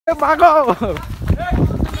ভাগো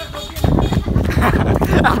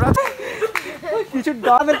কিছু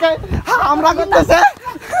ডগদেরকে হামলা করতেছে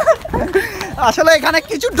আসলে এখানে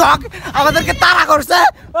কিছু ডগ আমাদেরকে তাড়া করছে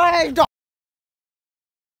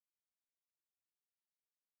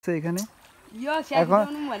এখানে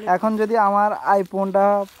এখন যদি আমার আইফোনটা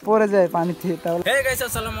পড়ে যায় পানিতে তাহলে হে গাইস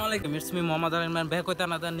আসসালামু আলাইকুম it's me Mohammad Al Emran back with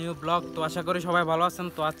another new blog. তো আশা করি সবাই ভালো আছেন।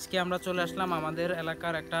 তো আজকে আমরা চলে আসলাম আমাদের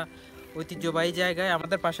এলাকার একটা ঐতিহ্যবাহী জায়গায়,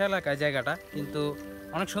 আমাদের পাশে এলাকায় জায়গাটা, কিন্তু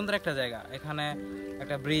অনেক সুন্দর একটা জায়গা। এখানে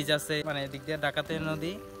একটা ব্রিজ আছে, মানে এদিক দিয়ে ডাকাতে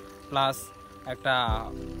নদী প্লাস একটা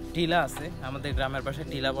টিলা আছে, আমাদের গ্রামের পাশে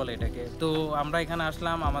টিলা বলে এটাকে। তো আমরা এখানে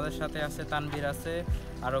আসলাম, আমাদের সাথে আছে তানবীর আছে,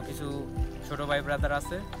 আরও কিছু ছোট ভাই ব্রাদার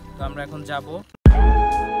আছে। তো আমরা এখন যাব।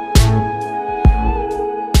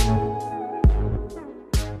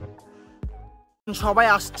 সবাই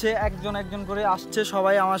আসছে, একজন একজন করে আসছে,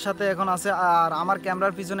 সবাই আমার সাথে এখন আছে। আর আমার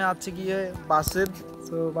ক্যামেরার পিছনে আছে গিয়ে বাসেদ।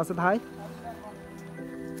 তো বাসেদ হাই।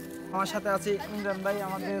 আমার সাথে আছে ইমরান ভাই,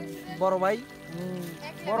 আমাদের বড় ভাই,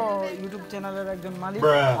 বড় ইউটিউব চ্যানেলের একজন মালিক।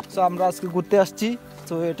 তো আমরা আজকে ঘুরতে আসছি,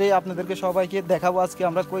 তো এটাই আপনাদেরকে সবাইকে দেখাবো আজকে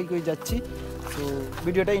আমরা কই কই যাচ্ছি। তো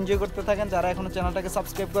ভিডিওটা এনজয় করতে থাকেন। যারা এখনো চ্যানেলটাকে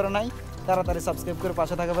সাবস্ক্রাইব করে নাই তাড়াতাড়ি সাবস্ক্রাইব করে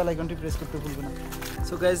পাশে থাকা বেল আইকনটি প্রেস করতে ভুলবেন না।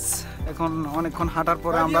 সো গাইস, এখন অনেকক্ষণ হাঁটার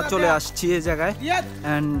পরে আমরা চলে আসছি এই জায়গায়,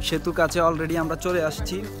 অ্যান্ড সেতুর কাছে অলরেডি আমরা চলে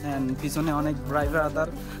আসছি। অ্যান্ড পিছনে অনেক ব্রাদার,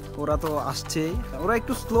 ওরা তো আসছেই, ওরা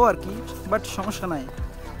একটু স্লো আর কি, বাট সমস্যা নাই,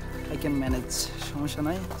 আই ক্যান ম্যানেজ, সমস্যা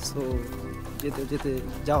নাই। সো যেতে যেতে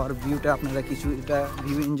যাওয়ার ভিউটা আপনারা কিছু এটা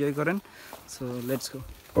ভিউ এনজয় করেন। So let's go.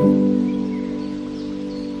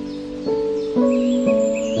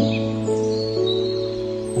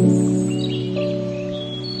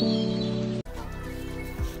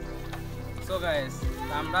 So guys,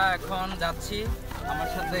 আমরা এখন যাচ্ছি, আমার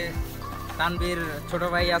সাথে তানবীর ছোট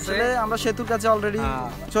ভাই আছে। আমরা সেতুর কাছে অলরেডি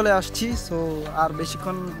চলে আসছি। সো আর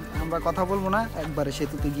বেশিক্ষণ আমরা কথা বলবো না, একবারে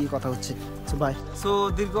সেতুতে গিয়ে কথা হচ্ছে। So by. সো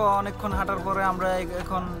দীর্ঘ অনেকক্ষণ হাঁটার পরে আমরা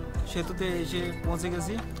এখন সেতুতে এসে পৌঁছে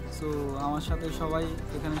গেছি। সো আমার সাথে সবাই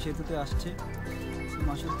এখানে সেতুতে আসছে।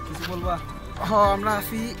 মাসুদ কিছু বলবা? হ্যাঁ, আমরা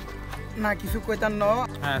আসি না, কিছু কইতাম না।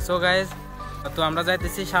 হ্যাঁ, সো গাইস, তো আমরা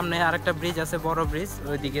যাইতেছি, সামনে আরেকটা ব্রিজ আছে, বড় ব্রিজ,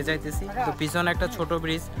 ওইদিকে যাইতেছি। তো পিছনে একটা ছোট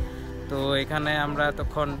ব্রিজ। তো এখানে আমরা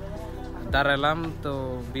তখন দাঁড়ালাম। তো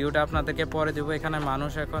ভিউটা আপনাদেরকে পরে দেবো। এখানে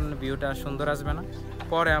মানুষ, এখন ভিউটা সুন্দর আসবে না,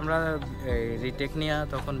 পরে আমরা রিটেক নিয়ে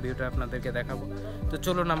তখন ভিউটা আপনাদেরকে দেখাবো। তো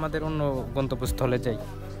চলুন আমাদের অন্য গন্তব্যস্থলে যাই।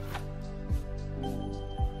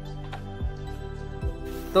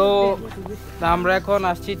 তো আমরা এখন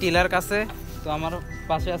আসছি টিলার কাছে। তো আমার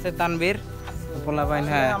পাশে আছে তানবীর পোলাবাইন।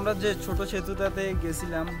 হ্যাঁ, আমরা যে ছোট সেতুটাতে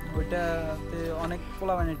গেছিলাম ওইটাতে অনেক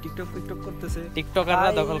পোলাবাইনে টিকটক করতেছে, টিকটকাররা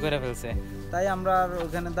দখল করে ফেলছে, তাই আমরা আর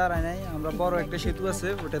ওখানে দাঁড়াই নাই। আমরা বড় একটা সেতু আছে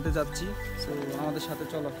ওটাতে যাচ্ছি। সো আমাদের সাথে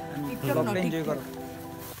চলো, ব্লগটা এনজয় করো।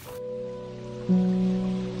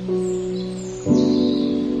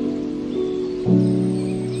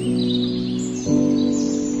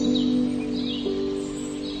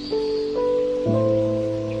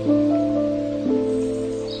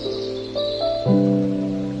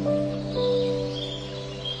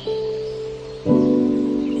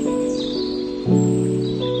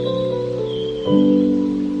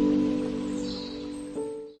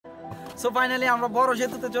 সো ফাইনালি আমরা বড়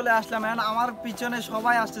সেতুতে চলে আসলাম। এখন আমার পিছনে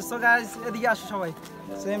সবাই আসছে। সো গাইস, এদিকে আসো সবাই।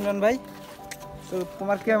 সো ইমরান ভাই, তো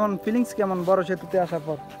তোমার কেমন ফিলিংস, কেমন বড় সেতুতে আসার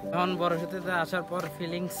পর? এখন বড় সেতুতে আসার পর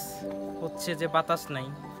ফিলিংস হচ্ছে যে বাতাস নাই,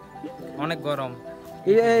 অনেক গরম।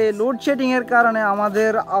 এই লোডশেডিং এর কারণে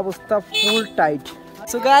আমাদের অবস্থা ফুল টাইট।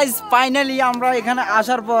 সো গাইস, ফাইনালি আমরা এখানে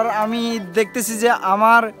আসার পর আমি দেখতেছি যে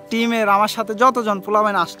আমার টিমের, আমার সাথে যতজন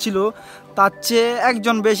পোলাবাইন আসছিল তার চেয়ে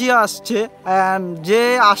একজন বেশি আসছে। অ্যান্ড যে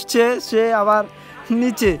আসছে সে আবার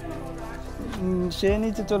নিচে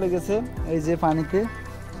চলে গেছে, এই যে পানিতে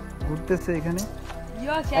ঘুরতেছে এখানে।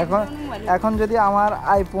 এখন যদি আমার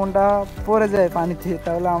আইফোনটা পড়ে যায় পানিতে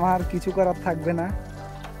তাহলে আমার কিছু করার থাকবে না,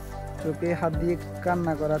 চোখে হাত দিয়ে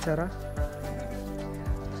কান্না করা ছাড়া।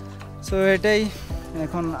 সো এটাই,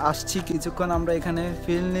 এখন আসছি, কিছুক্ষণ আমরা এখানে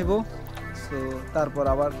ফিল নেব। সো তারপর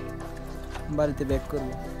আবার বাড়িতে ব্যাক করব।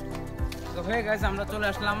 তো হয়ে গেছে, আমরা চলে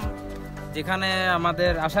আসলাম যেখানে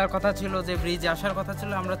আমাদের আসার কথা ছিল, যে ব্রিজে আসার কথা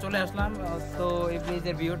ছিল, আমরা চলে আসলাম। তো এই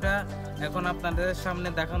ব্রিজের ভিউটা এখন আপনাদের সামনে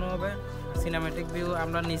দেখানো হবে, সিনেমেটিক ভিউ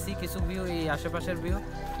আমরা নিছি, কিছু ভিউ, এই আশেপাশের ভিউ,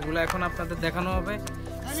 এগুলো এখন আপনাদের দেখানো হবে।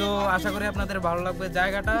 সো আশা করি আপনাদের ভালো লাগবে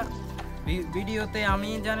জায়গাটা। ভিডিওতে আমি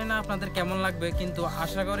জানি না আপনাদের কেমন লাগবে, কিন্তু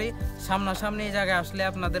আশা করি সামনাসামনি এই জায়গায় আসলে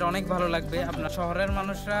আপনাদের অনেক ভালো লাগবে। আপনার শহরের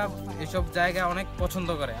মানুষরা এসব জায়গা অনেক পছন্দ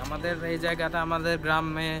করে। আমাদের এই জায়গাটা, আমাদের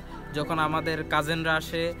গ্রামে যখন আমাদের কাজিনরা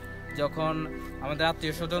আসে, যখন আমাদের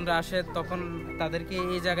আত্মীয় স্বজনরা আসে, তখন তাদেরকে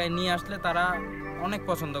এই জায়গায় নিয়ে আসলে তারা অনেক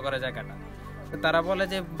পছন্দ করে জায়গাটা। তারা বলে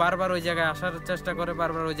যে বারবার ওই জায়গায় আসার চেষ্টা করে,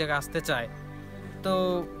 বারবার ওই জায়গায় আসতে চায়। তো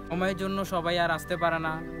সময়ের জন্য সবাই আর আসতে পারে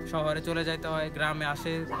না, শহরে চলে যাইতে হয়। গ্রামে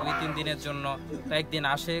আসে 2-3 দিনের জন্য, তো একদিন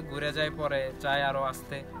আসে ঘুরে যায়, পরে চায় আরও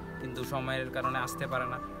আসতে, কিন্তু সময়ের কারণে আসতে পারে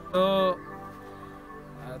না।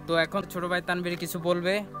 তো এখন ছোট ভাই তানবীর কিছু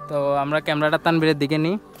বলবে, তো আমরা ক্যামেরাটা তানবীরের দিকে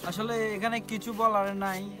নিই। আসলে এখানে কিছু বলার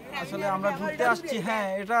নাই, আসলে আমরা ঘুরতে আসছি। হ্যাঁ,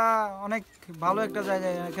 এটা অনেক ভালো একটা জায়গা,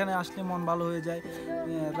 এখানে আসলে মন ভালো হয়ে যায়।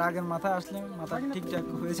 রাগের মাথায় আসলে মাথা ঠিকঠাক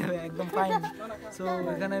হয়ে যাবে, একদম ফাইন। সো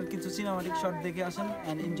এখানের কিছু সিনেমাটিক শট দেখে আসেন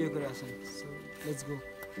অ্যান্ড এনজয় করে আসেন। So let's go.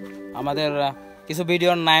 আমাদের কিছু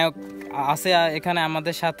ভিডিওর নায়ক আছে এখানে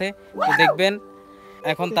আমাদের সাথে, তো দেখবেন।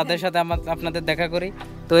 এখন তাদের সাথে আপনাদের দেখা করি।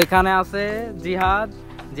 তো এখানে আছে জিহাদ,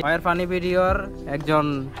 ওয়ার ফানি ভিডিওর একজন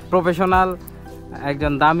প্রফেশনাল,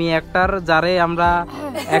 একজন দামি অ্যাক্টর, যারে আমরা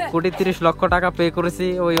 1,30,00,000 টাকা পে করেছি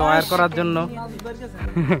ওই ওয়ার করার জন্য।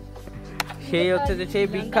 সেই হচ্ছে যে সেই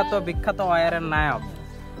বিখ্যাত ওয়ারের নায়ক।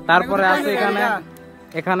 তারপরে আছে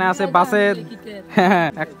এখানে আছে বাসেদ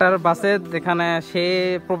অ্যাক্টর, বাসেদ এখানে সে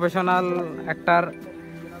প্রফেশনাল অ্যাক্টর।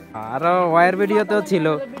 আরো ওয়ার ভিডিওতেও ছিল,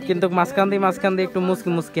 কিন্তু মাঝখান দিয়ে একটু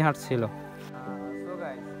মুস্কি হাঁটছিল।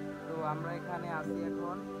 তো আমরা এখানে আছি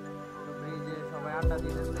এখন ব্রিজে, সবাই আড্ডা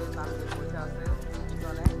দিতেছে। তানভীর বসে আছে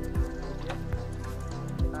পিছনে,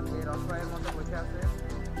 তানভীর অসহায়ের মতো বসে আছে।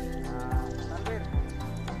 তানভীর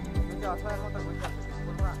তুই অসহায়ের মতো বসে আছে,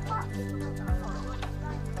 বলবা?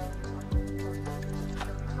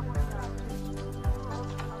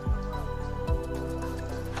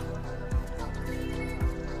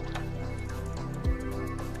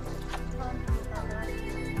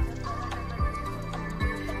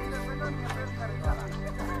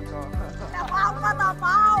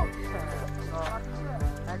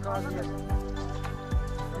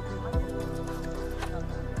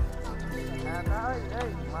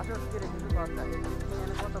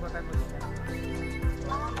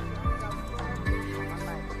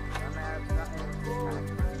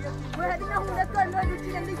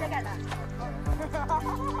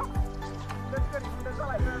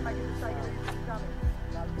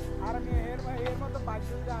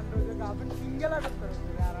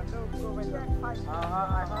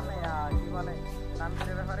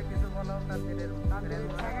 কিছু বলো তানভীরের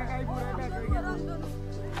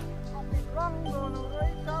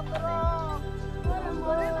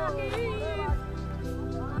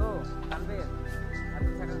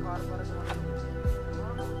খাওয়ার পরে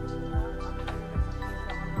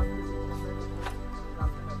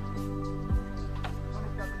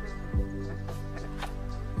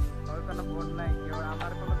কোনো বোন নাই, কেউ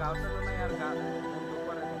আমার কোনো গার্লফ্রেন্ড নাই, আর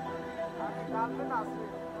গার্লফ্রেন্ড আছে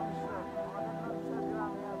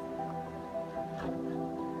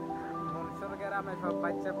মনুষ্যর গ্রামে সব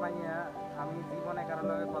বাচ্চা পাইয়া, আমি জীবনে কারোর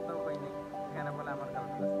লগে কথাও কইনি, এখানে বলে আমার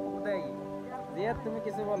গার্লফ্রেন্ড আছে। কোথায় জিয়া, তুমি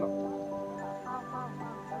কিছু বলো?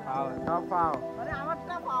 পাও, সব পাও,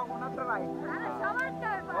 আমারটা পাও, ওনারটা নাই।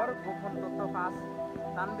 ওর গোপন তথ্য ফাঁস,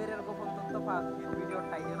 তানভীরের গোপন তথ্য ফাঁস। ভিডিওর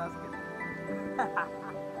টাইটেল আজকে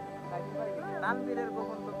তানভীরের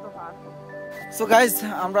গোপন তথ্য ফাঁস। সো গাইজ,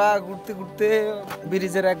 আমরা ঘুরতে ঘুরতে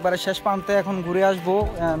ব্রিজের একবারে শেষ প্রান্তে এখন ঘুরে আসবো।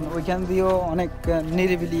 ওইখান দিয়েও অনেক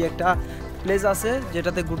নিরিবিলি একটা প্লেস আছে,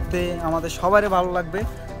 যেটাতে ঘুরতে আমাদের সবারই ভালো লাগবে।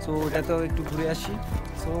 সো ওটাতেও একটু ঘুরে আসি।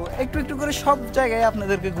 সো একটু করে সব জায়গায়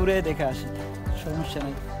আপনাদেরকে ঘুরে দেখে আসি, সমস্যা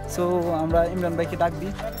নেই। সো আমরা ইমরান ভাইকে ডাক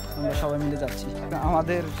দিই, আমরা সবাই মিলে যাচ্ছি।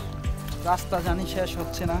 আমাদের রাস্তা জানি শেষ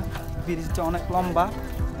হচ্ছে না, ব্রিজটা অনেক লম্বা।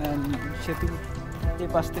 সেতু এই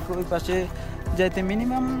পাশ থেকে ওই পাশে যাইতে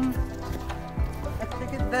মিনিমাম 1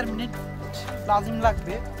 থেকে 1.5 মিনিট লাজিম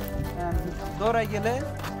লাগবে। দৌড়াই গেলে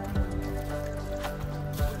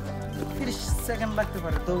 30 সেকেন্ড লাগতে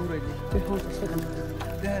পারে, দৌড়াইলে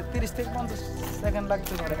 30 থেকে 50 সেকেন্ড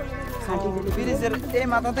লাগতে পারে। ব্রিজের এই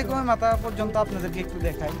মাথা থেকে ওই মাথা পর্যন্ত আপনাদেরকে একটু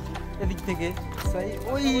দেখাই। এদিক থেকে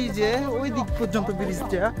ওই যে ওই দিক পর্যন্ত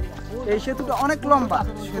ব্রিজটা, এই সেতুটা অনেক লম্বা,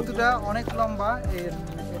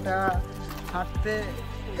 এটা হাঁটতে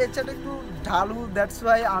এটা একটু ঢালু, দ্যাটস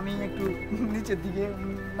ওয়াই আমি একটু নিচের দিকে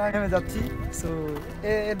নেমে যাচ্ছি। সো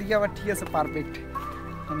এদিকে আবার ঠিক আছে, পারফেক্ট,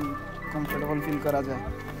 কমফোর্টেবল ফিল করা যায়।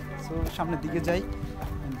 সো সামনের দিকে যাই,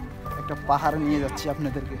 একটা পাহাড় নিয়ে যাচ্ছি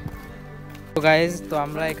আপনাদেরকে। তো গাইজ, তো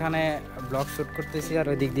আমরা এখানে ব্লগ শ্যুট করতেছি, আর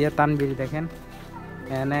ওই দিক দিয়ে তানভীর দেখেন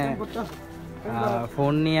এখানে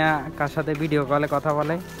ফোন নিয়ে কার সাথে ভিডিও কলে কথা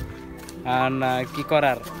বলে। আর কি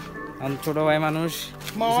করার, ছোট ভাই মানুষ,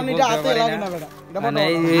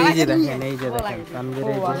 এই যে দেখেন তানভীর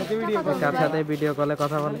কার সাথে ভিডিও কলে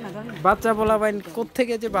কথা বলে। বাচ্চা বলা ভাই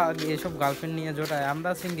কোত্থেকে যে এসব গার্লফ্রেন্ড নিয়ে জোটায়, আমরা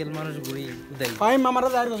সিঙ্গেল মানুষ ঘুরি।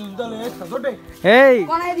 এই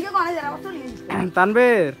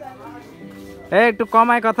তানভীর এই একটু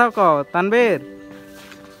কমায় কথা কও তানবীর।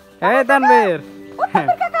 এই তানবীর,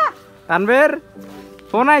 তানবীর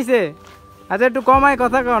ফোন আইছে। আচ্ছা একটু কমায়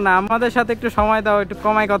কথা কও না, আমাদের সাথে একটু সময় দাও, একটু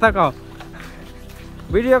কমায় কথা কও।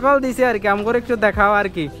 ভিডিও কল দিছি আর কি, আমগরে একটু দেখাও আর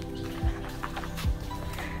কি।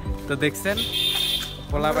 তো দেখছেন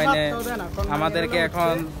পোলা বাইনে আমাদেরকে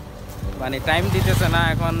এখন মানে টাইম দিতেছে না,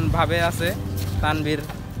 এখন ভাবে আছে তানবীর,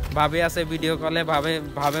 ভাবে আছে ভিডিও কলে, ভাবে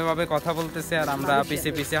ভাবে ভাবে কথা বলতেছে আর আমরা পিছে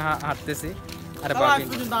পিছে হাঁটতেছি। আরে ভাবি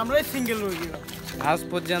আমরাই সিঙ্গেল হয়ে গেল আজ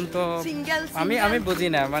পর্যন্ত আমি বুঝি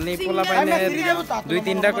না, মানে পোলা বাইনে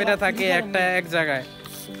 2-3টা কইরা থাকে একটা এক জায়গায়,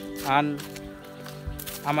 আর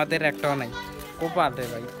আমাদের একটাও নাই। কোপাল রে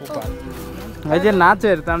ভাই কোপাল। এই যে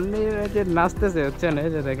নাচের তানবীর, এই যে নাচতেছে হচ্ছেন, এই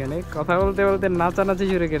যে দেখেন এই কথা বলতে বলতে নাচানাচি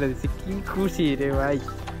শুরু করে দিচ্ছে। কি খুশি রে ভাই,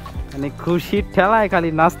 মানে খুশির ঠেলায় খালি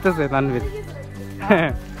নাচতেছে তানবীর।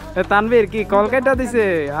 তানবীর কি কলকাতা দিছে?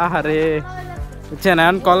 আহারে বুঝছেন,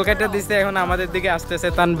 এখন কলকাতা দিছে, এখন আমাদের দিকে আসতেছে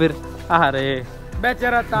তানবীর। আহারে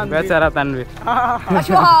বেচারা তানবীর, বেচারা তানবীর,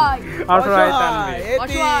 অসহায় তানবীর।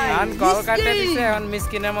 এখন কলকাতা দিছে, এখন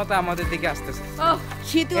মিসকিনের মতো আমাদের দিকে আসতেছে।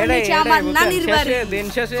 দিন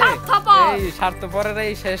শেষে এই স্বার্থপরের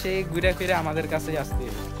এই শেষে ঘুরে ফিরে আমাদের কাছে আসতে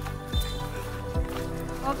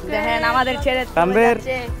দেখেন আমাদের ছেড়ে তানবীর।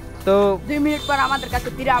 তো 2 মিনিট পর আমাদের কাছে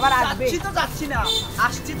ফিরে আবার আসবে। যাচ্ছি না,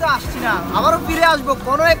 আসছি না, আবারও ফিরে আসবো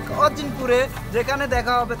কোনো এক অদিন পরে, যেখানে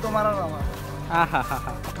দেখা হবে তোমার আর আমার।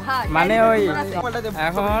 মানে ওই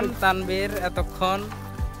এখন তানবীর এতক্ষণ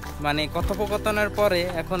মানে কথোপকথনের পরে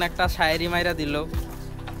এখন একটা শায়েরি মাইরা দিল,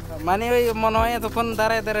 মানে ওই মনে হয় এতক্ষণ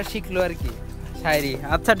দাঁড়ায় দাঁড়ায় শিখলো আর কি শায়েরি।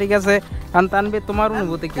 আচ্ছা ঠিক আছে, কারণ তানবীর তোমার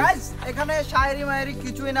অনুভূতি কি? এখানে শায়েরি মায়েরি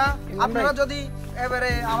কিছুই না, আপনারা যদি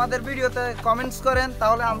এবারে আমাদের ভিডিওতে কমেন্টস করেন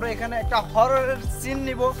তাহলে আমরা এখানে একটা হররের সিন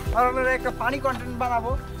নিব, হররের একটা ফানি কন্টেন্ট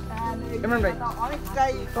বানাবো।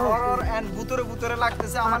 অনেকটাই হরর এন্ড ভুতুরে ভুতুরে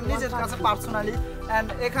লাগতেছে আমার নিজের কাছে পার্সোনালি, এন্ড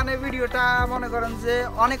এখানে ভিডিওটা মনে করেন যে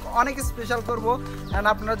অনেক স্পেশাল করব, এন্ড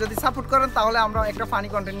আপনারা যদি সাপোর্ট করেন তাহলে আমরা একটা ফানি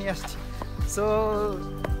কন্টেন্ট নিয়ে আসছি। সো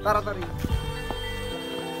তাড়াতাড়ি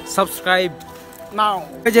সাবস্ক্রাইব নাও।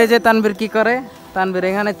 যে তানবীর কি করে, তানবীর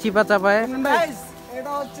এখানে চিপা চাপায়।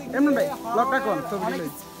 এটা হচ্ছে এমন ভাই ব্লগটা কোন অনেক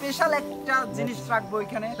স্পেশাল একটা জিনিস রাখবো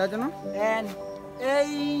এখানে, তার জন্য এন্ড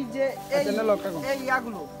এই যে এই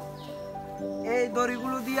ইয়াগুলো, এই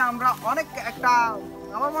দড়িগুলো দিয়ে আমরা অনেক একটা,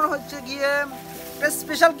 আমার মনে হচ্ছে গিয়ে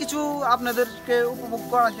স্পেশাল কিছু আপনাদেরকে উপভোগ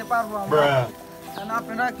করাতে পারবো আমরা,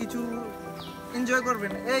 আপনারা কিছু এনজয়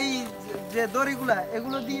করবেন। এই যে দড়িগুলা,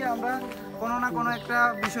 এগুলো দিয়ে আমরা কোনো না কোনো একটা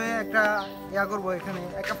বিষয়ে একটা ইয়া করবো, এখানে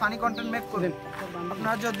একটা ফানি কন্টেন্ট মেক করবেন।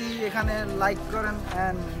 আপনারা যদি এখানে লাইক করেন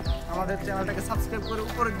এন্ড আমাদের চ্যানেলটাকে সাবস্ক্রাইব করে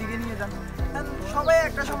উপরের দিকে নিয়ে যান। সবাই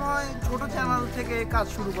একটা সময় ছোট চ্যানেল থেকে কাজ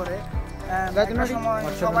শুরু করে, একটা সময়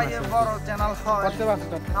সবাই বড় চ্যানেল হয়,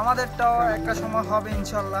 আমাদেরটাও একটা সময় হবে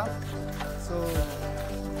ইনশাল্লাহ। সো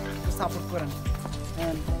সাপোর্ট করেন।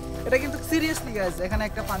 এটা কিন্তু সিরিয়াসলি গাইজ, এখানে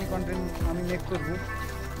একটা ফানি কন্টেন্ট আমি মেক করবো,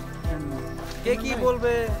 কে কি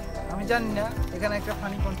বলবে আমি জানি না, এখানে একটা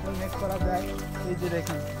ফানি কন্টেন্ট মেক করা যায়। এই যে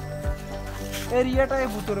দেখেন এরিয়াটাই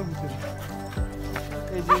ভুতুরে ভুতুরে,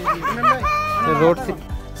 এই যে রোড।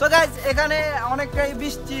 সো গাইজ এখানে অনেকটাই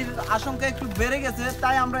বৃষ্টির আশঙ্কা একটু বেড়ে গেছে,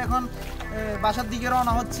 তাই আমরা এখন বাসার দিকে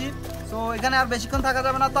রওনা হচ্ছি। সো এখানে আর বেশিক্ষণ থাকা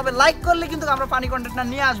যাবে না, তবে লাইক করলে কিন্তু আমরা ফানি কন্টেন্টটা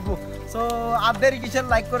নিয়ে আসবো। সো আর দেরি কিসের,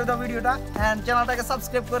 লাইক করে দাও ভিডিওটা এন্ড চ্যানেলটাকে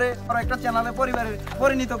সাবস্ক্রাইব করে আর একটা চ্যানেলে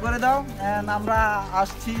পরিণত করে দাও। এন্ড আমরা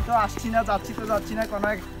আসছি তো আসছি না, যাচ্ছি তো যাচ্ছি না, কোনো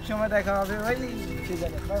এক সময় দেখা হবে ওই সেই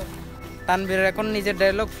জায়গায়। তানবীর এখন নিজের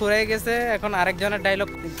ডায়লগ ফুরাই গেছে, এখন আরেকজনের ডায়লগ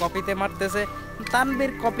কপিতে মারতেছে।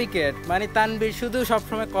 তানবীর কপি কেট, মানে তানবীর শুধু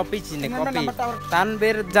সবসময় কপি চিনে, কপি।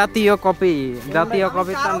 তানবীর জাতীয় কপি, জাতীয়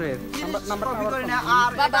কপি তানবীর।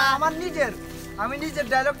 আর এটা আমার নিজের, আমি নিজের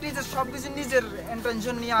ডায়লগ নিজের সবকিছু নিজের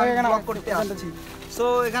ইন্টেনশন নিয়ে আমি ব্লগ করতে আসছি। সো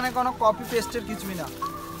এখানে কোনো কপি পেস্টের কিছুই না।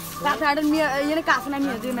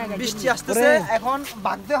 বৃষ্টি আসতেছে, এখন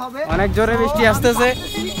ভাগতে হবে, অনেক জোরে বৃষ্টি আসতেছে,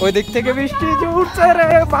 ওই দিক থেকে বৃষ্টি উঠছে রে,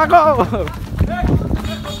 ভাগো।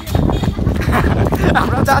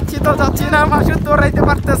 আমরা যাচ্ছি তো যাচ্ছি না, মাসুদ দৌড়াইতে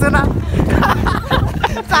পারতেছে না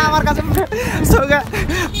আমার কাছে।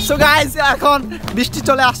 সো গাইস এখন বৃষ্টি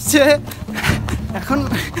চলে আসছে, এখন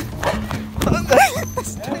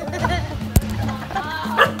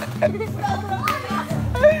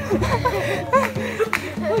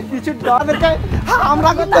কিছু ডগদেরকে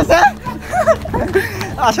আমরা করতেছে,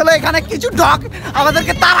 আসলে এখানে কিছু ডগ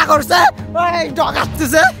আমাদেরকে তাড়া করছে, ওই ডগ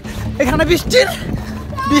আসতেছে এখানে,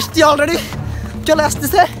 বৃষ্টি অলরেডি চলে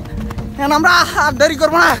আসতেছে। এখন আমরা আর দেরি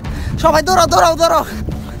করবো না, সবাই দৌড়াও দৌড়াও দৌড়াও।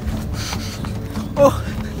 ও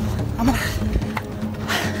আমার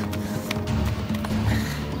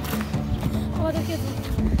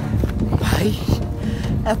ভাই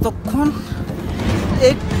এতক্ষণ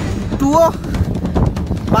একটুও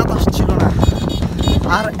বাতাস ছিল না,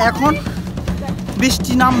 আর এখন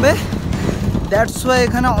বৃষ্টি নামবে, দ্যাটস ওয়াই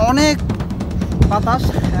এখানে অনেক বাতাস,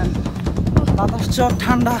 বাতাসটা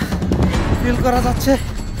ঠান্ডা ফিল করা যাচ্ছে।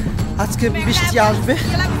 আজকে বৃষ্টি আসবে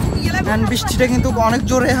অ্যান্ড বৃষ্টিটা কিন্তু অনেক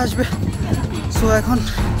জোরে আসবে। সো এখন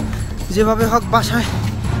যেভাবে হোক বাসায়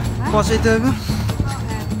পৌঁছাইতে হবে।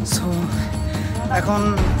 সো এখন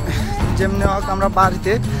যেমনি হোক আমরা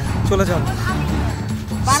বাড়িতে চলে যাব।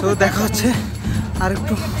 সো দেখা হচ্ছে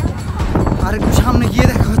আরেকটু সামনে গিয়ে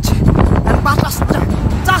দেখা হচ্ছে।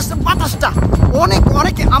 বাতাসটা অনেক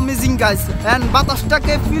অনেক অ্যামেজিং গাইস, অ্যান্ড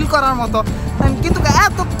বাতাসটাকে ফিল করার মতো। কিন্তু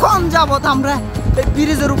এতক্ষণ যাবত আমরা এই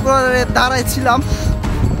ব্রিজের উপরে দাঁড়াইছিলাম,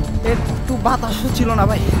 একটু বাতাসও ছিল না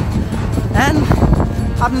ভাই। অ্যান্ড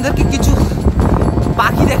আপনাদেরকে কিছু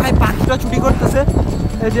পাখি দেখায়, পাখিটা চুরি করতেছে।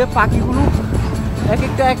 এই যে পাখিগুলো এক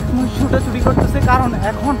একটা ছুটি করতেছে, কারণ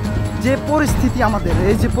এখন যে পরিস্থিতি আমাদের,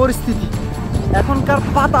 এই যে পরিস্থিতি এখনকার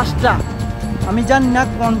বাতাসটা, আমি জানি না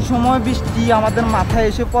কোন সময় বৃষ্টি আমাদের মাথায়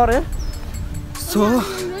এসে পড়ে। সো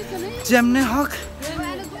যেমনি হোক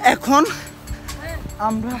এখন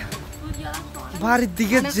আমরা বাড়ির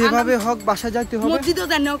দিকে যেভাবে হোক বাসা যাইতে হবে।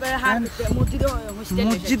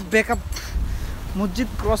 মসজিদ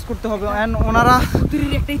ক্রস করতে হবে।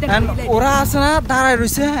 ওরা আছে না দাঁড়ায়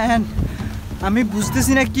রয়েছে, আমি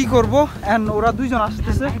বুঝতেছি না কি করবো। ওরা দুইজন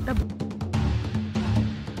আসতেছে।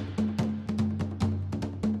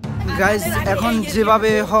 গাইজ এখন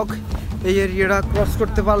যেভাবে হোক এই এরিয়াটা ক্রস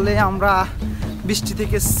করতে পারলে আমরা বৃষ্টি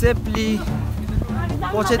থেকে সেফলি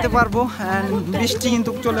পৌঁছাইতে পারবো। বৃষ্টি কিন্তু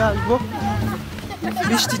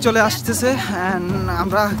বৃষ্টি চলে আসতেছে।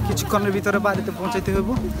 আমরা কিছুক্ষণের ভিতরে বাড়িতে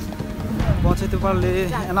পৌঁছাইতে পারলে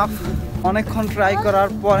এনাফ। অনেকক্ষণ ট্রাই করার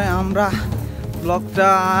পরে আমরা ব্লগটা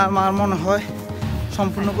আমার মনে হয়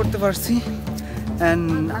সম্পূর্ণ করতে পারছি।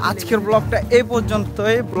 আজকের ব্লগটা এই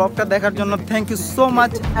পর্যন্তই। ব্লগটা দেখার জন্য থ্যাংক ইউ সো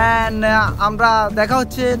মাচ। আমরা দেখা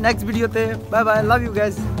হচ্ছে নেক্সট ভিডিওতে। Bye bye, love you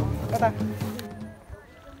guys, tata.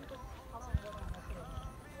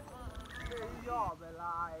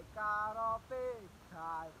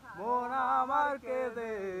 মন আমার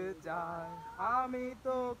কেঁদে যায়, আমি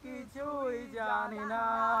তো কিছুই জানি না,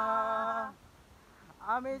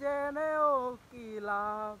 আমি জেনেও কি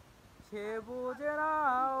লাভ, সে বুঝে না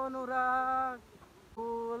অনুরাগ,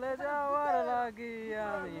 ভুলে যাওয়ার লাগি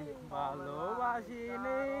আমি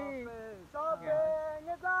ভালোবাসিনি,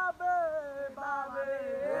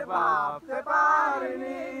 ভাবতে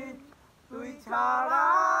পারিনি তুই ছাড়া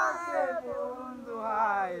কে বন্ধু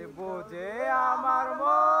হায় বোঝে আমার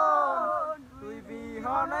মন, তুই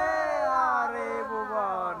বিহনে আরে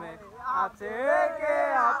ভুবনে আছে কে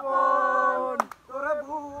আপন, তোরে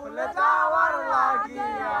ভুলে যাওয়ার লাগি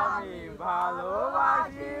আমি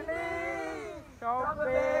ভালোবাসিনি, সব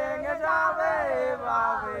ভেঙে যাবে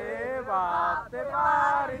ভাবতে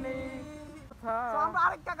পারিনি। আমরা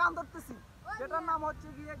আরেকটা গান ধরতেছি, যেটার নাম হচ্ছে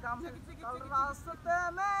গিয়ে রাস্তে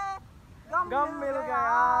মে गम मिल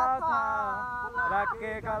गया था, रख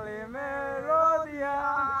के गले में रो दिया,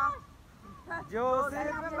 जो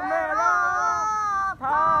सिर्फ मेरा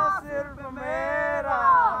था सिर्फ मेरा,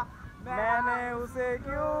 मैंने उसे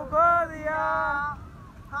क्यों खो दिया,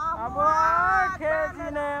 अब आंखें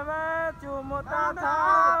जिन्हें मैं चूमता था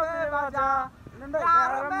बेवजह,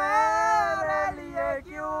 प्यार मेरे लिए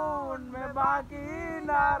क्यों उनमें बाकी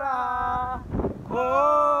ना रहा, ओ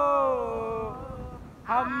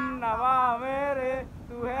हम नवा मेरे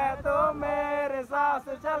तू है तो मेरे सांस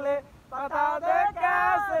चले, बता दे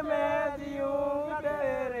कैसे मैं जीऊं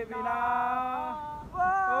तेरे बिना।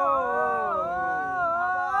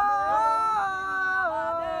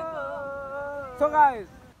 So guys,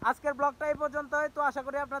 আজকের ব্লগটা এই পর্যন্তই। তো আশা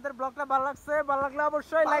করি আপনাদের ব্লগটা ভালো লাগছে। ভালো লাগলে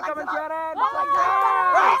অবশ্যই লাইক কমেন্ট শেয়ার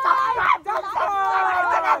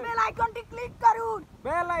বেল আইকনটি ক্লিক করুন।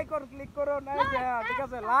 বেল আইকন ক্লিক করুন। ঠিক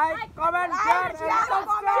আছে, like comment share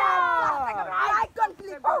icon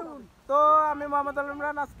click করুন। তো আমি মোহাম্মদ আল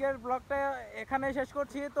ইমরান আজকের ব্লগটা এখানে শেষ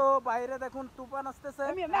করছি। তো বাইরে দেখুন তুফান আসতেছে,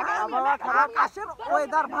 আকাশের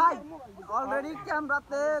ওয়েদার ভাই অলরেডি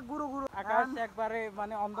ক্যামেরাতে গুরু আকাশ একবারে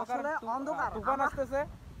মানে অন্ধকার তুফান আসতেছে,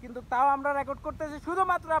 কিন্তু তাও আমরা রেকর্ড করতেছি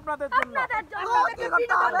শুধুমাত্র আপনাদের জন্য।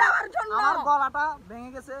 আমার গলাটা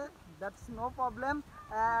ভেঙে গেছে, দ্যাটস নো প্রবলেম।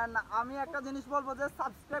 এন্ড আমি একটা জিনিস বলবো যে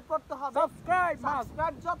সাবস্ক্রাইব করতে হবে।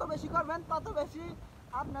 সাবস্ক্রাইব যত বেশি করবেন তত বেশি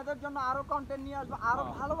আপনাদের জন্য আরো কন্টেন্ট নিয়ে আসবে, আরো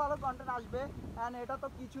ভালো ভালো কন্টেন্ট আসবে। এন্ড এটা তো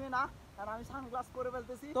কিছুই না, আর আমি সানগ্লাস পরে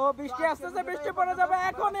ফেলতেছি। তো বৃষ্টি আসতেছে, বৃষ্টি পড়ে যাবে,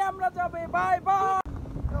 এখনই আমরা যাবে। Bye bye.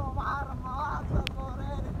 তোমার মাথা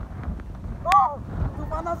পরে ও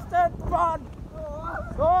তুফান আসছে, তুফান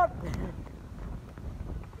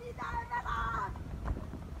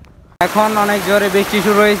এখন অনেক জোরে বৃষ্টি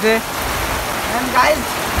শুরু হয়েছে। গাইজ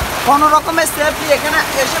কোনো রকমের সেফলি এখানে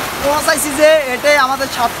এসে পৌঁছাইছি যে এটাই আমাদের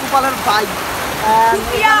সাতকুপালের বাইক।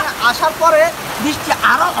 আসার পরে বৃষ্টি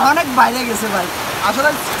আরো অনেক বাইরে গেছে ভাই, আসলে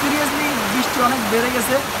সিরিয়াসলি বৃষ্টি অনেক বেড়ে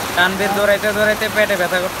গেছে। তানভীর দৌড়াইতে দৌড়াইতে পেটে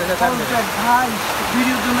ব্যথা করতেছে। ভাই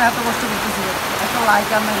ভিডিওর জন্য এত কষ্ট করতেছি, একটা লাইক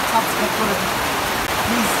আর নাই সাবস্ক্রাইব করে দিন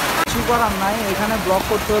প্লিজ। কিছু করার নাই, এখানে ব্লগ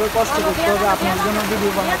করতে হবে, কষ্ট করতে হবে, আপনার জন্য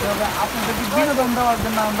ভিডিও বানাতে হবে, আপনাদেরকে বিনোদন দেওয়ার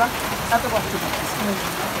জন্য আমরা এত কষ্ট করতেছি।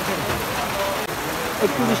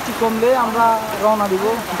 একটু বৃষ্টি কমলে আমরা রওনা দিব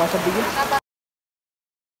বাসার দিকে।